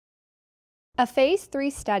A phase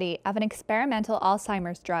 3 study of an experimental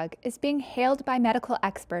Alzheimer's drug is being hailed by medical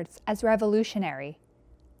experts as revolutionary.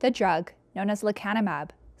 The drug, known as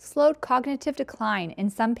Lecanemab, slowed cognitive decline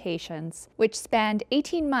in some patients, which spanned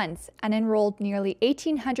 18 months and enrolled nearly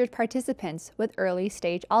 1,800 participants with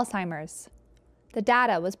early-stage Alzheimer's. The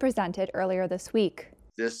data was presented earlier this week.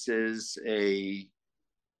 This is a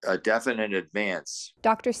definite advance.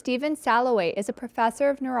 Dr. Stephen Salloway is a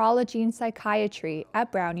professor of neurology and psychiatry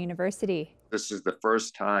at Brown University. This is the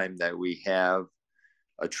first time that we have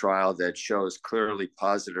a trial that shows clearly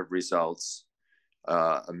positive results,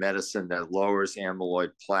 a medicine that lowers amyloid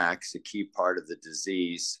plaques, a key part of the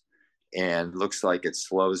disease, and looks like it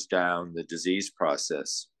slows down the disease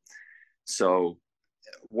process. So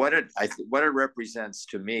what it represents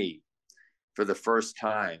to me for the first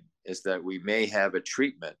time is that we may have a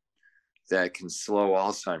treatment that can slow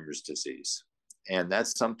Alzheimer's disease. And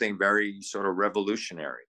that's something very sort of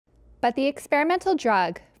revolutionary. But the experimental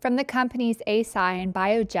drug from the companies Eisai and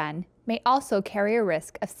Biogen may also carry a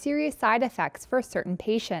risk of serious side effects for certain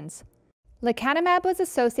patients. Lecanemab was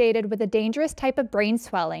associated with a dangerous type of brain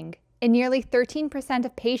swelling in nearly 13%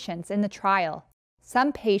 of patients in the trial.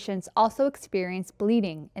 Some patients also experienced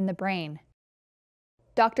bleeding in the brain.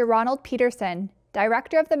 Dr. Ronald Peterson,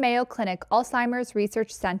 director of the Mayo Clinic Alzheimer's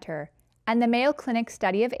Research Center and the Mayo Clinic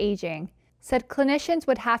Study of Aging, said clinicians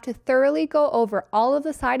would have to thoroughly go over all of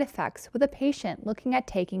the side effects with a patient looking at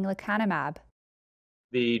taking lecanemab.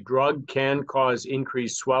 The drug can cause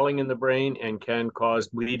increased swelling in the brain and can cause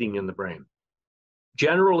bleeding in the brain.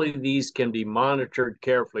 Generally, these can be monitored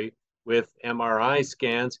carefully with MRI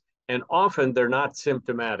scans, and often they're not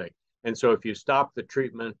symptomatic. And so if you stop the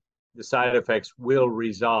treatment, the side effects will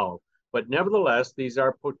resolve. But nevertheless, these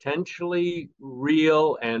are potentially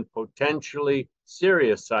real and potentially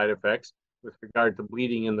serious side effects with regard to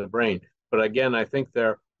bleeding in the brain. But again, I think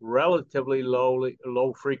they're relatively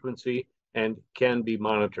low frequency and can be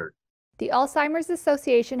monitored. The Alzheimer's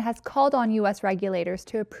Association has called on U.S. regulators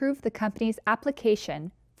to approve the company's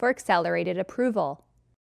application for accelerated approval.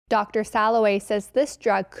 Dr. Salloway says this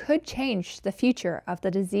drug could change the future of the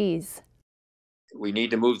disease. We need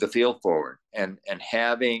to move the field forward, and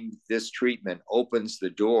having this treatment opens the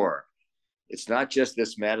door. It's not just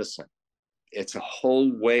this medicine. It's a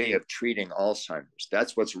whole way of treating Alzheimer's.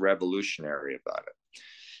 That's what's revolutionary about it,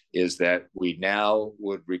 is that we now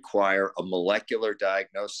would require a molecular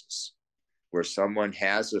diagnosis where someone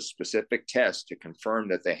has a specific test to confirm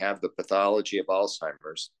that they have the pathology of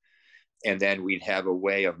Alzheimer's. And then we'd have a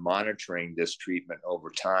way of monitoring this treatment over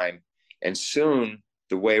time. And soon,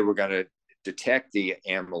 the way we're going to detect the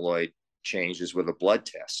amyloid changes with a blood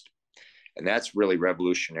test. And that's really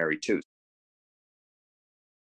revolutionary too.